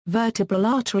Vertebral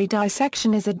artery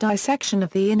dissection is a dissection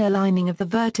of the inner lining of the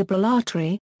vertebral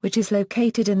artery, which is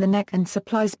located in the neck and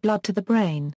supplies blood to the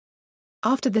brain.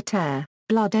 After the tear,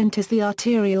 blood enters the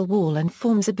arterial wall and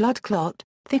forms a blood clot,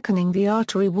 thickening the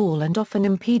artery wall and often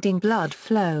impeding blood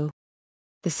flow.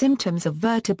 The symptoms of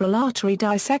vertebral artery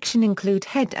dissection include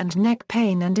head and neck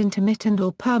pain and intermittent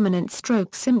or permanent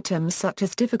stroke symptoms such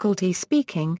as difficulty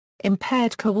speaking,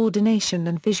 impaired coordination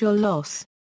and visual loss.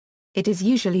 It is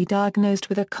usually diagnosed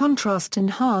with a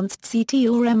contrast-enhanced CT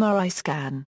or MRI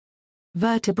scan.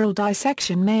 Vertebral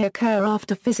dissection may occur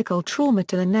after physical trauma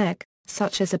to the neck,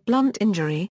 such as a blunt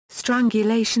injury,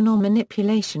 strangulation or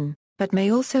manipulation, but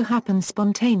may also happen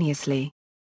spontaneously.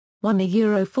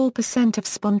 1–4% of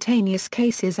spontaneous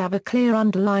cases have a clear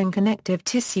underlying connective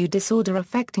tissue disorder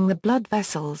affecting the blood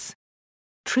vessels.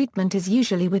 Treatment is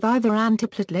usually with either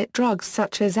antiplatelet drugs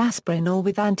such as aspirin or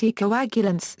with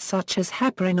anticoagulants such as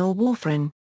heparin or warfarin.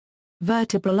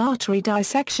 Vertebral artery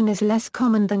dissection is less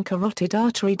common than carotid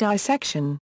artery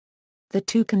dissection. The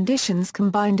two conditions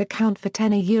combined account for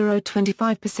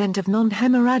 10–25% of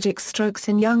non-hemorrhagic strokes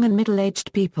in young and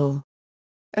middle-aged people.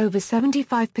 Over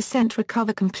 75%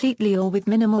 recover completely or with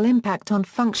minimal impact on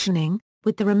functioning,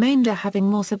 with the remainder having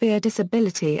more severe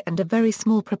disability and a very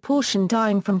small proportion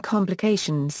dying from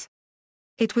complications.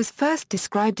 It was first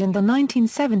described in the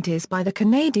 1970s by the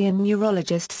Canadian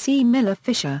neurologist C. Miller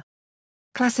Fisher.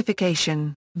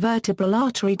 Classification: vertebral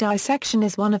artery dissection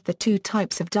is one of the two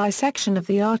types of dissection of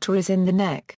the arteries in the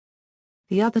neck.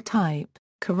 The other type,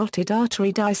 carotid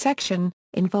artery dissection,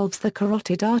 involves the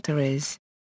carotid arteries.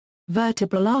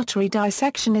 Vertebral artery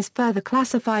dissection is further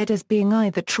classified as being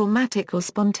either traumatic or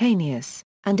spontaneous,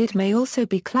 and it may also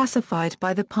be classified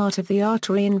by the part of the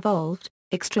artery involved,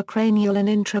 extracranial and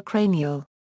intracranial.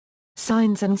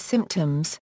 Signs and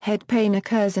symptoms: head pain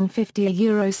occurs in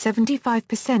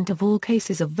 50–75% of all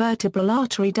cases of vertebral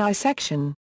artery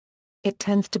dissection. It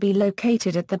tends to be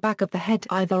located at the back of the head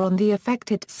either on the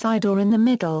affected side or in the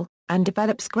middle, and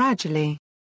develops gradually.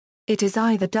 It is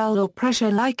either dull or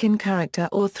pressure-like in character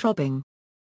or throbbing.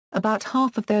 About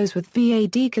half of those with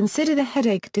VAD consider the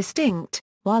headache distinct,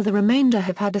 while the remainder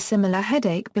have had a similar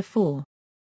headache before.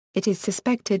 It is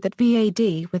suspected that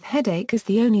VAD with headache as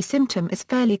the only symptom is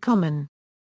fairly common.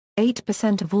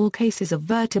 8% of all cases of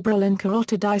vertebral and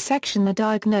carotid dissection are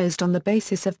diagnosed on the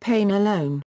basis of pain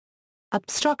alone.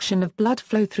 Obstruction of blood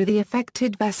flow through the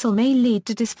affected vessel may lead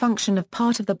to dysfunction of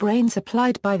part of the brain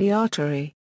supplied by the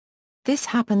artery. This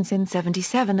happens in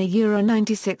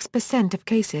 77–96% of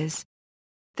cases.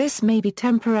 This may be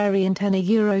temporary in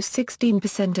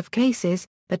 10–16% of cases,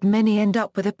 but many end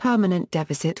up with a permanent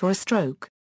deficit or a stroke.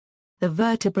 The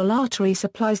vertebral artery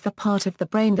supplies the part of the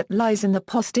brain that lies in the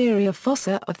posterior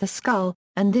fossa of the skull,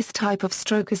 and this type of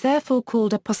stroke is therefore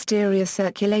called a posterior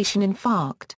circulation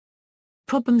infarct.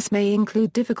 Problems may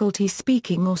include difficulty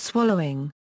speaking or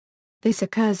swallowing. This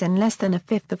occurs in less than a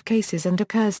fifth of cases and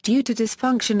occurs due to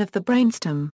dysfunction of the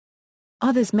brainstem.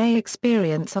 Others may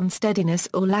experience unsteadiness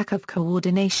or lack of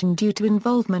coordination due to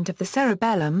involvement of the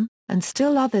cerebellum, and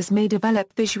still others may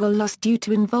develop visual loss due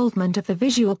to involvement of the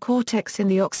visual cortex in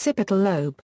the occipital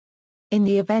lobe. In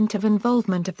the event of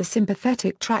involvement of the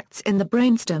sympathetic tracts in the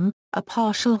brainstem, a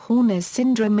partial Horner's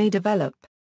syndrome may develop.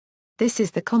 This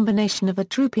is the combination of a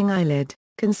drooping eyelid,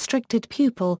 constricted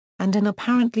pupil, and an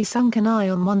apparently sunken eye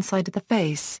on one side of the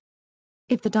face.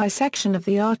 If the dissection of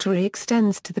the artery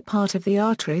extends to the part of the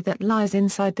artery that lies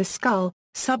inside the skull,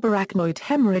 subarachnoid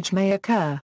hemorrhage may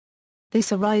occur.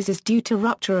 This arises due to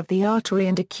rupture of the artery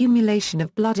and accumulation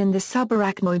of blood in the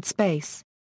subarachnoid space.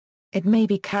 It may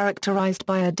be characterized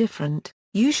by a different,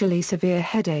 usually severe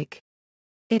headache.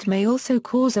 It may also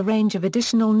cause a range of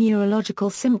additional neurological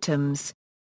symptoms.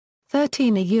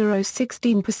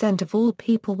 13–16% of all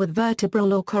people with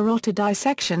vertebral or carotid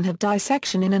dissection have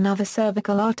dissection in another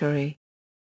cervical artery.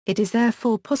 It is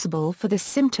therefore possible for the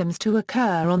symptoms to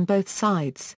occur on both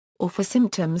sides, or for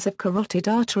symptoms of carotid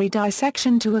artery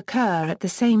dissection to occur at the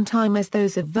same time as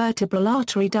those of vertebral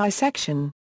artery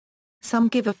dissection. Some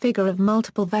give a figure of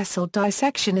multiple vessel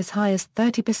dissection as high as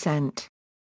 30%.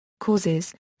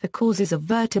 Causes: the causes of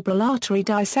vertebral artery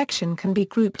dissection can be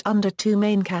grouped under two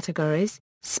main categories: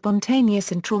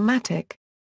 spontaneous and traumatic.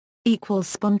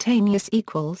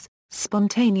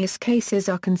 Spontaneous cases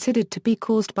are considered to be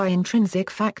caused by intrinsic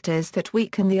factors that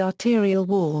weaken the arterial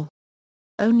wall.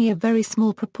 Only a very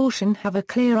small proportion have a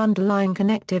clear underlying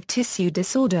connective tissue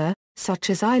disorder, such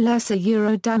as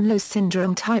Ehlers-Danlos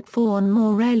syndrome type 4 and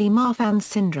more rarely Marfan's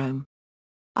syndrome.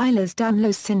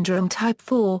 Ehlers-Danlos syndrome type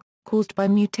 4, caused by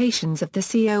mutations of the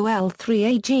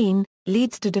COL3A gene,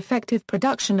 leads to defective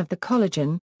production of the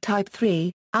collagen, type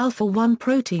 3, alpha-1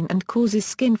 protein and causes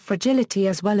skin fragility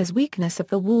as well as weakness of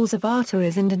the walls of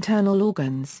arteries and internal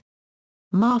organs.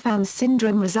 Marfan's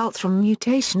syndrome results from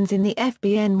mutations in the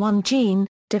FBN1 gene,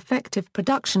 defective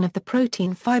production of the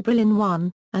protein fibrillin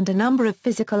 1, and a number of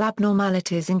physical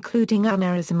abnormalities including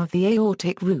aneurysm of the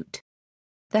aortic root.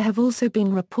 There have also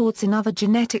been reports in other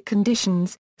genetic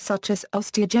conditions, such as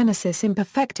osteogenesis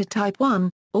imperfecta type 1,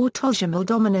 autosomal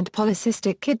dominant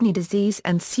polycystic kidney disease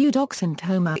and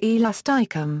pseudoxanthoma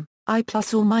elasticum, I+or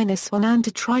 -1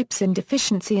 antitrypsin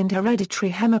deficiency and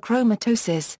hereditary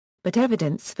hemochromatosis, but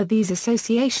evidence for these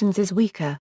associations is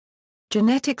weaker.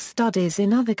 Genetic studies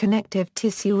in other connective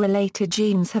tissue-related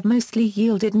genes have mostly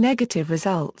yielded negative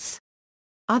results.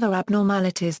 Other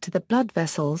abnormalities to the blood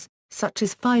vessels, such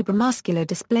as fibromuscular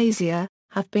dysplasia,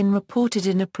 have been reported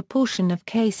in a proportion of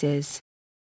cases.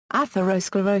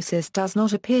 Atherosclerosis does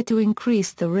not appear to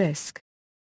increase the risk.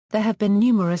 There have been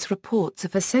numerous reports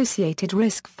of associated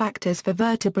risk factors for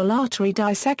vertebral artery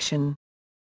dissection.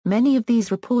 Many of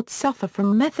these reports suffer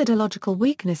from methodological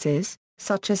weaknesses,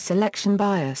 such as selection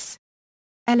bias.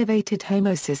 Elevated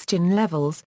homocysteine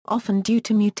levels, often due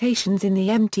to mutations in the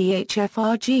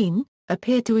MTHFR gene,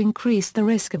 appear to increase the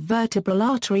risk of vertebral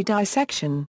artery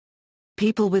dissection.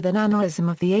 People with an aneurysm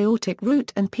of the aortic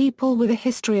root and people with a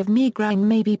history of migraine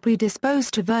may be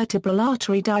predisposed to vertebral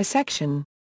artery dissection.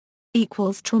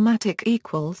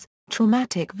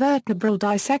 Traumatic vertebral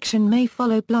dissection may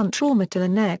follow blunt trauma to the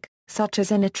neck, such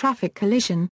as in a traffic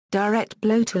collision, direct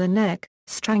blow to the neck,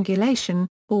 strangulation,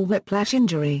 or whiplash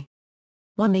injury.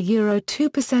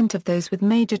 1–2% of those with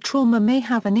major trauma may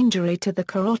have an injury to the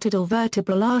carotid or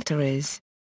vertebral arteries.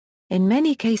 In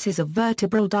many cases of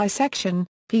vertebral dissection,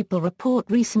 people report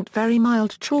recent very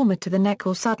mild trauma to the neck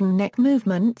or sudden neck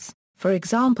movements, for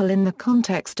example in the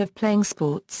context of playing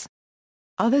sports.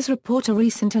 Others report a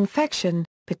recent infection,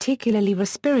 particularly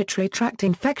respiratory tract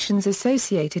infections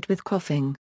associated with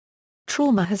coughing.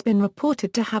 Trauma has been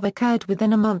reported to have occurred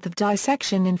within a month of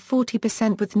dissection in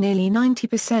 40% with nearly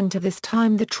 90% of this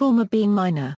time the trauma being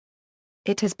minor.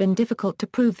 It has been difficult to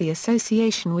prove the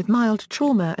association with mild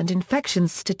trauma and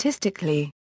infections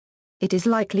statistically. It is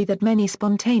likely that many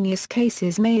spontaneous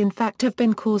cases may in fact have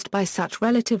been caused by such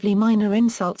relatively minor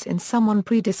insults in someone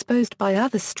predisposed by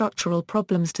other structural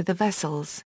problems to the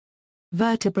vessels.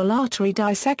 Vertebral artery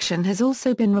dissection has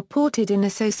also been reported in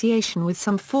association with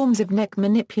some forms of neck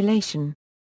manipulation.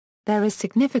 There is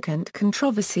significant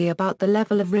controversy about the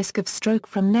level of risk of stroke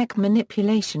from neck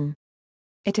manipulation.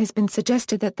 It has been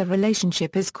suggested that the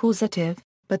relationship is causative,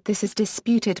 but this is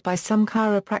disputed by some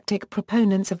chiropractic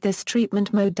proponents of this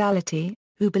treatment modality,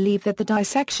 who believe that the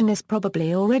dissection is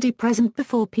probably already present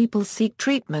before people seek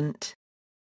treatment.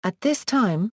 At this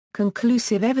time,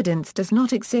 conclusive evidence does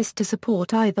not exist to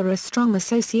support either a strong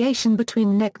association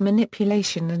between neck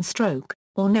manipulation and stroke,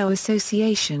 or no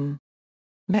association.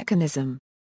 Mechanism.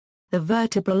 The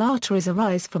vertebral arteries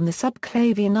arise from the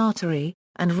subclavian artery,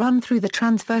 and run through the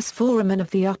transverse foramen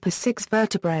of the upper 6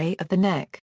 vertebrae of the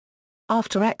neck.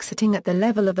 After exiting at the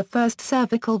level of the first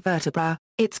cervical vertebra,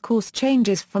 its course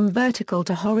changes from vertical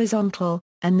to horizontal,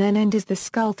 and then enters the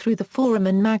skull through the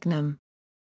foramen magnum.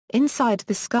 Inside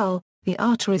the skull, the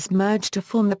arteries merge to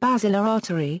form the basilar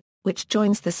artery, which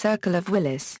joins the circle of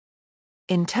Willis.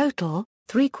 In total,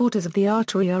 3/4 of the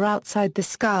artery are outside the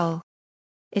skull.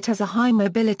 It has a high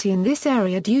mobility in this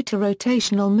area due to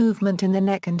rotational movement in the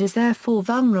neck and is therefore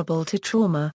vulnerable to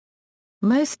trauma.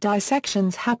 Most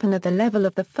dissections happen at the level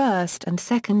of the first and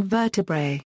second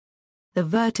vertebrae. The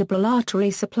vertebral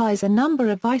artery supplies a number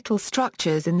of vital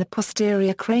structures in the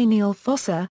posterior cranial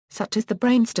fossa, such as the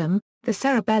brainstem, the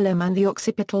cerebellum and the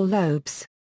occipital lobes.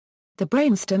 The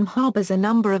brainstem harbors a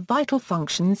number of vital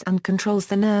functions and controls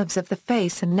the nerves of the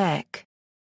face and neck.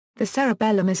 The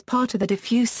cerebellum is part of the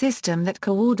diffuse system that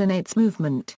coordinates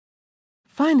movement.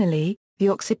 Finally, the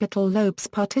occipital lobes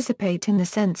participate in the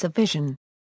sense of vision.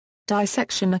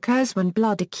 Dissection occurs when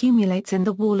blood accumulates in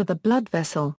the wall of the blood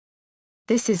vessel.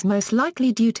 This is most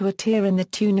likely due to a tear in the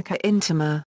tunica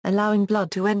intima, allowing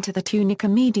blood to enter the tunica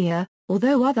media,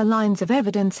 although other lines of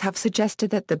evidence have suggested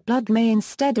that the blood may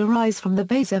instead arise from the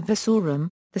vasa vasorum,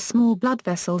 the small blood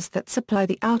vessels that supply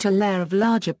the outer layer of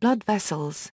larger blood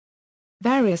vessels.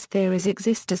 Various theories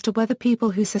exist as to whether people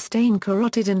who sustain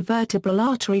carotid and vertebral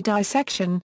artery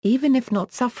dissection, even if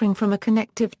not suffering from a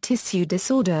connective tissue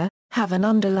disorder, have an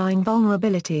underlying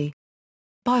vulnerability.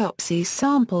 Biopsy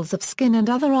samples of skin and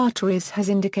other arteries has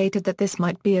indicated that this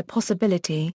might be a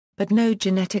possibility, but no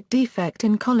genetic defect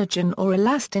in collagen or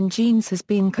elastin genes has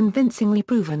been convincingly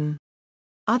proven.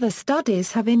 Other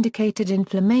studies have indicated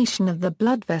inflammation of the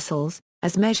blood vessels,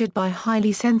 as measured by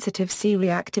highly sensitive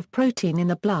C-reactive protein in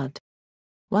the blood.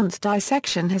 Once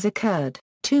dissection has occurred,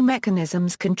 two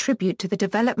mechanisms contribute to the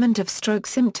development of stroke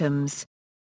symptoms.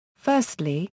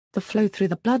 Firstly, the flow through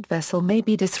the blood vessel may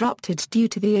be disrupted due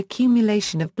to the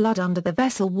accumulation of blood under the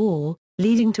vessel wall,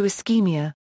 leading to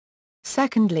ischemia.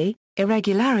 Secondly,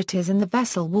 irregularities in the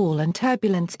vessel wall and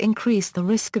turbulence increase the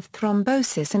risk of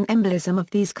thrombosis and embolism of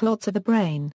these clots of the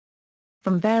brain.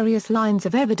 From various lines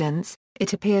of evidence,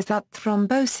 it appears that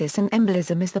thrombosis and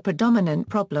embolism is the predominant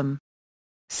problem.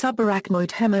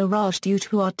 Subarachnoid hemorrhage due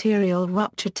to arterial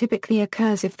rupture typically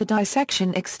occurs if the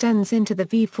dissection extends into the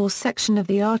V4 section of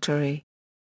the artery.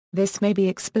 This may be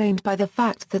explained by the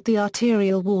fact that the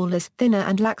arterial wall is thinner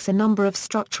and lacks a number of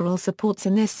structural supports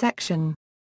in this section.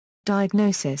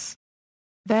 Diagnosis.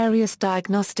 Various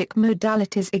diagnostic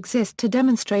modalities exist to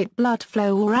demonstrate blood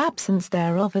flow or absence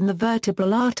thereof in the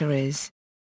vertebral arteries.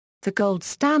 The gold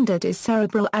standard is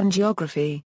cerebral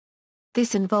angiography.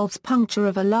 This involves puncture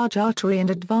of a large artery and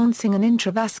advancing an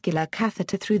intravascular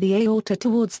catheter through the aorta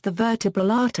towards the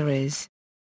vertebral arteries.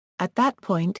 At that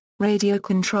point,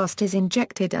 radiocontrast is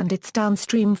injected and its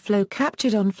downstream flow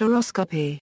captured on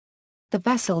fluoroscopy. The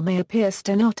vessel may appear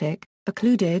stenotic,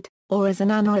 occluded, or as an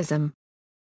aneurysm.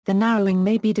 The narrowing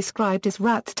may be described as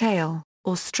rat's tail,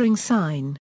 or string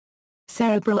sign.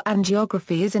 Cerebral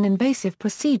angiography is an invasive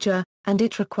procedure, and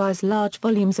it requires large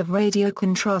volumes of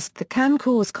radiocontrast that can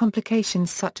cause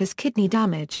complications such as kidney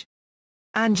damage.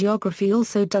 Angiography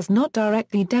also does not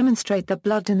directly demonstrate the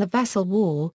blood in the vessel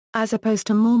wall, as opposed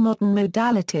to more modern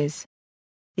modalities.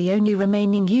 The only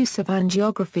remaining use of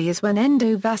angiography is when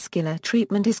endovascular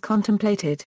treatment is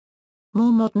contemplated.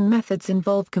 More modern methods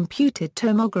involve computed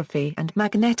tomography and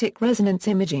magnetic resonance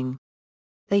imaging.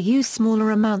 They use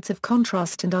smaller amounts of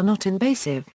contrast and are not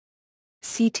invasive.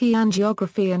 CT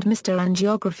angiography and Mr.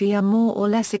 angiography are more or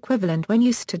less equivalent when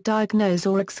used to diagnose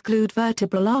or exclude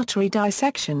vertebral artery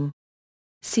dissection.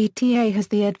 CTA has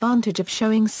the advantage of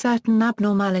showing certain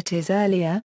abnormalities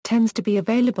earlier, tends to be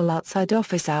available outside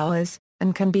office hours,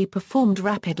 and can be performed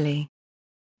rapidly.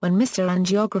 When Mr.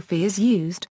 angiography is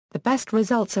used, the best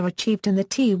results are achieved in the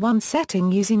T1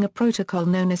 setting using a protocol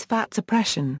known as fat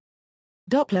suppression.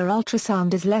 Doppler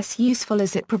ultrasound is less useful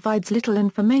as it provides little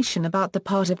information about the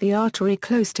part of the artery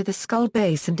close to the skull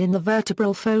base and in the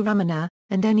vertebral foramina,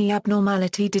 and any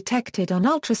abnormality detected on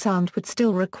ultrasound would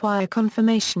still require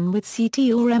confirmation with CT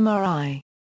or MRI.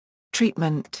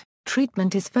 Treatment.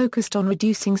 Treatment is focused on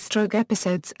reducing stroke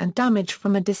episodes and damage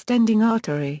from a distending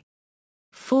artery.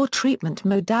 4 treatment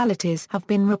modalities have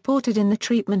been reported in the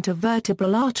treatment of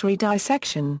vertebral artery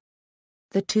dissection.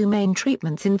 The 2 main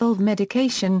treatments involve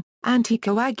medication,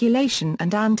 anticoagulation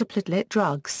and antiplatelet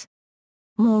drugs.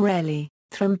 More rarely,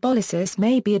 thrombolysis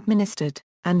may be administered,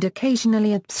 and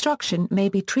occasionally obstruction may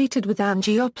be treated with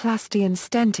angioplasty and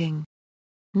stenting.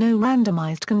 No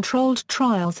randomized controlled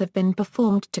trials have been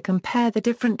performed to compare the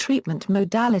different treatment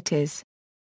modalities.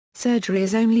 Surgery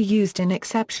is only used in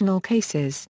exceptional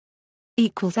cases.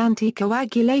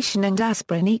 Anticoagulation and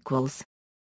aspirin equals.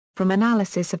 From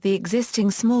analysis of the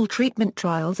existing small treatment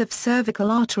trials of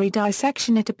cervical artery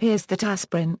dissection, it appears that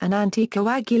aspirin and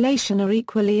anticoagulation are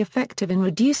equally effective in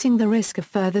reducing the risk of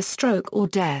further stroke or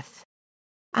death.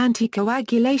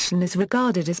 Anticoagulation is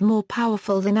regarded as more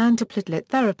powerful than antiplatelet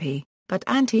therapy, but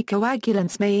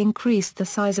anticoagulants may increase the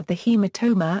size of the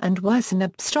hematoma and worsen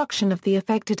obstruction of the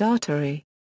affected artery.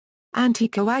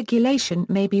 Anticoagulation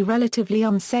may be relatively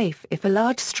unsafe if a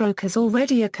large stroke has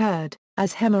already occurred,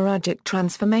 as hemorrhagic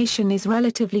transformation is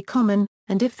relatively common,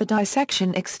 and if the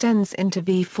dissection extends into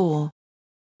V4.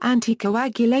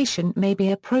 Anticoagulation may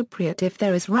be appropriate if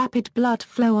there is rapid blood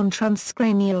flow on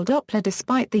transcranial Doppler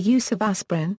despite the use of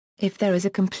aspirin, if there is a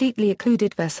completely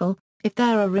occluded vessel, if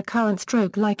there are recurrent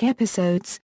stroke-like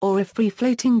episodes, or if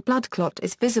free-floating blood clot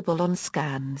is visible on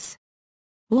scans.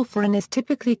 Warfarin is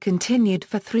typically continued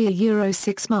for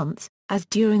 3–6 months, as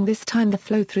during this time the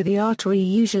flow through the artery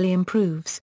usually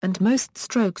improves, and most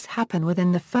strokes happen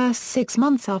within the first 6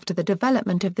 months after the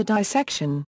development of the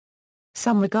dissection.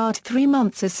 Some regard 3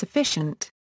 months as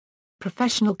sufficient.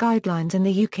 Professional guidelines in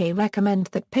the UK recommend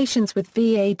that patients with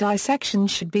VA dissection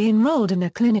should be enrolled in a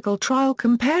clinical trial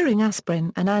comparing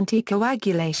aspirin and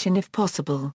anticoagulation if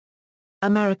possible.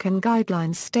 American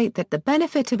guidelines state that the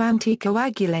benefit of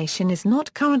anticoagulation is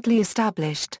not currently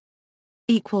established.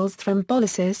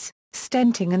 Thrombolysis,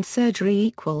 stenting and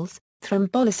surgery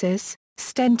thrombolysis,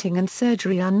 stenting and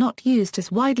surgery are not used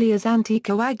as widely as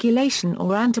anticoagulation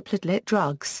or antiplatelet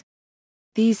drugs.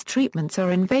 These treatments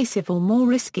are invasive or more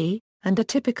risky, and are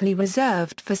typically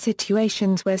reserved for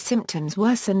situations where symptoms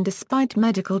worsen despite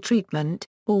medical treatment,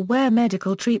 or where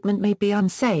medical treatment may be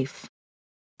unsafe.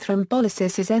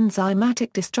 Thrombolysis is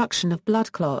enzymatic destruction of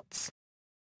blood clots.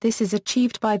 This is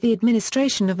achieved by the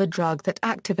administration of a drug that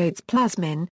activates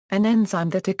plasmin, an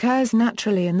enzyme that occurs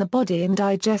naturally in the body and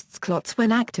digests clots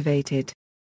when activated.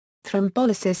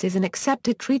 Thrombolysis is an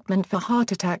accepted treatment for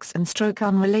heart attacks and stroke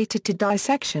unrelated to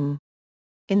dissection.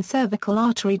 In cervical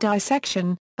artery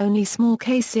dissection, only small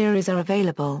case series are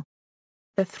available.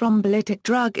 The thrombolytic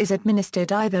drug is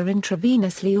administered either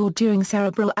intravenously or during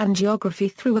cerebral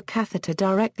angiography through a catheter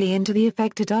directly into the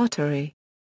affected artery.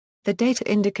 The data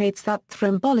indicates that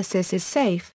thrombolysis is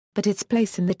safe, but its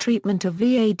place in the treatment of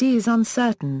VAD is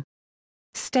uncertain.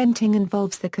 Stenting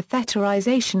involves the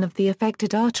catheterization of the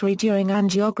affected artery during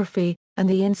angiography, and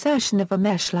the insertion of a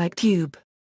mesh-like tube.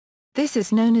 This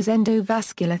is known as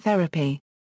endovascular therapy.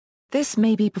 This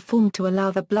may be performed to allow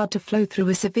the blood to flow through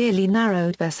a severely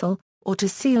narrowed vessel, or to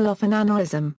seal off an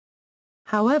aneurysm.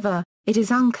 However, it is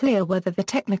unclear whether the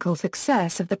technical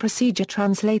success of the procedure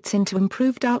translates into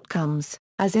improved outcomes,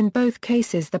 as in both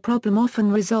cases the problem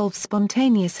often resolves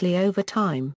spontaneously over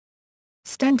time.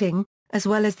 Stenting, as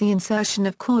well as the insertion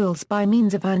of coils by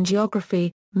means of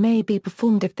angiography, may be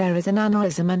performed if there is an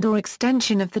aneurysm and/or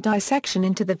extension of the dissection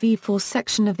into the V4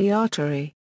 section of the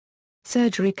artery.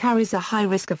 Surgery carries a high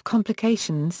risk of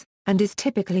complications, and is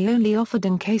typically only offered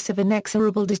in case of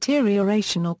inexorable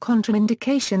deterioration or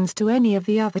contraindications to any of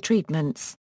the other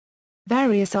treatments.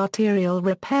 Various arterial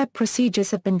repair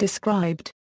procedures have been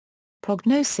described.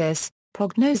 Prognosis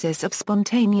of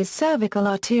spontaneous cervical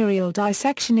arterial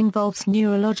dissection involves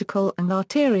neurological and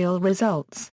arterial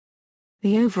results.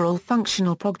 The overall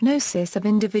functional prognosis of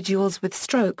individuals with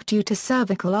stroke due to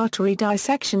cervical artery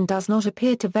dissection does not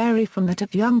appear to vary from that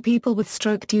of young people with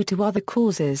stroke due to other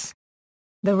causes.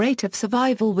 The rate of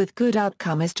survival with good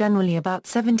outcome is generally about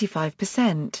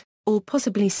 75%, or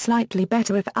possibly slightly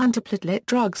better if antiplatelet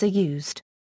drugs are used.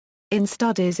 In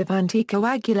studies of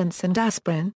anticoagulants and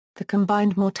aspirin, the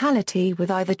combined mortality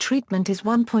with either treatment is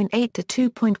 1.8 to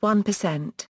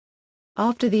 2.1%.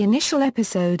 After the initial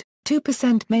episode,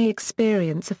 2% may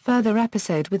experience a further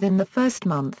episode within the first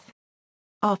month.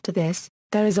 After this,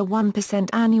 there is a 1%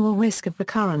 annual risk of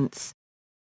recurrence.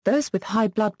 Those with high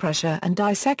blood pressure and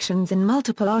dissections in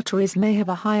multiple arteries may have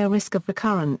a higher risk of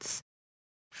recurrence.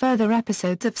 Further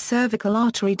episodes of cervical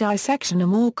artery dissection are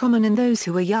more common in those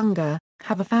who are younger,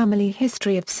 have a family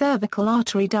history of cervical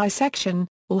artery dissection,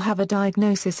 or have a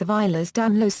diagnosis of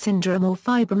Ehlers-Danlos syndrome or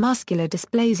fibromuscular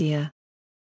dysplasia.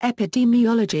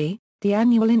 Epidemiology: the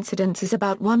annual incidence is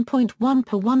about 1.1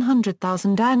 per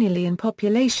 100,000 annually in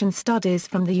population studies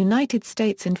from the United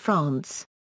States and France.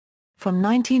 From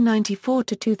 1994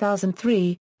 to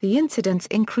 2003, the incidence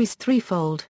increased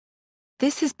threefold.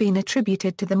 This has been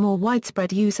attributed to the more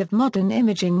widespread use of modern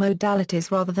imaging modalities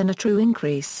rather than a true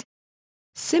increase.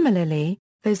 Similarly,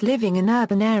 those living in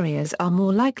urban areas are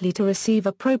more likely to receive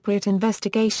appropriate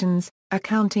investigations,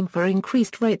 accounting for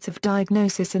increased rates of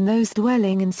diagnosis in those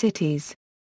dwelling in cities.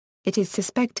 It is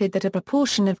suspected that a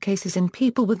proportion of cases in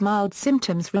people with mild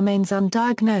symptoms remains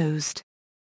undiagnosed.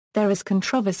 There is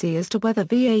controversy as to whether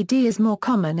VAD is more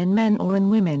common in men or in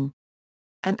women.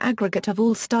 An aggregate of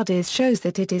all studies shows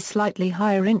that it is slightly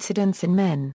higher incidence in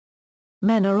men.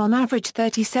 Men are on average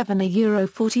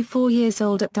 37–44 years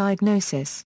old at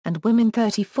diagnosis, and women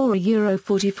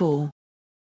 34–44.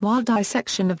 While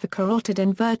dissection of the carotid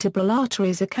and vertebral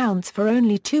arteries accounts for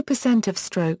only 2% of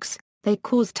strokes, they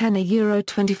cause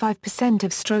 10–25%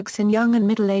 of strokes in young and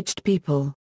middle-aged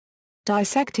people.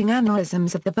 Dissecting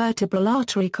aneurysms of the vertebral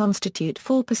artery constitute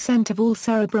 4% of all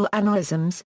cerebral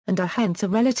aneurysms, and are hence a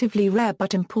relatively rare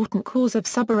but important cause of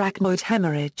subarachnoid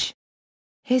hemorrhage.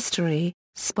 History: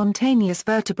 spontaneous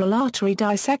vertebral artery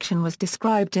dissection was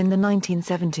described in the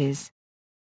 1970s.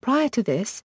 Prior to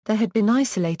this, there had been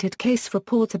isolated case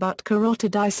reports about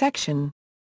carotid dissection.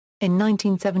 In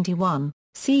 1971,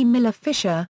 C. Miller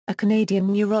Fisher, a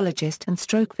Canadian neurologist and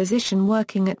stroke physician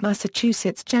working at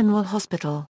Massachusetts General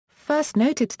Hospital, first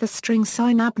noted the string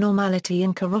sign abnormality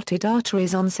in carotid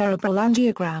arteries on cerebral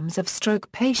angiograms of stroke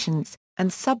patients,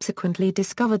 and subsequently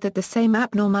discovered that the same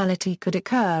abnormality could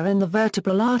occur in the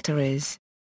vertebral arteries.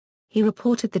 He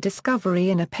reported the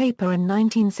discovery in a paper in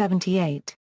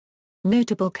 1978.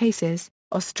 Notable cases: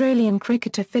 Australian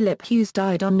cricketer Philip Hughes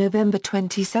died on November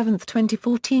 27,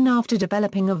 2014 after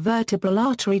developing a vertebral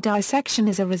artery dissection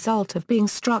as a result of being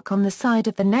struck on the side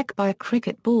of the neck by a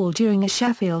cricket ball during a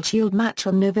Sheffield Shield match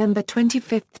on November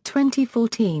 25,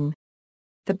 2014.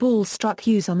 The ball struck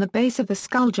Hughes on the base of the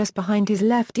skull just behind his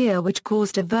left ear, which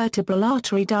caused a vertebral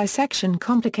artery dissection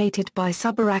complicated by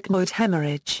subarachnoid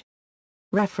hemorrhage.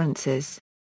 References: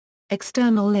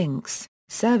 External links: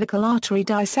 Cervical artery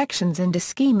dissections and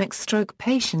ischemic stroke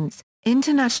patients,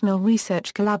 International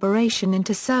Research Collaboration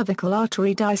into Cervical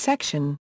Artery Dissection.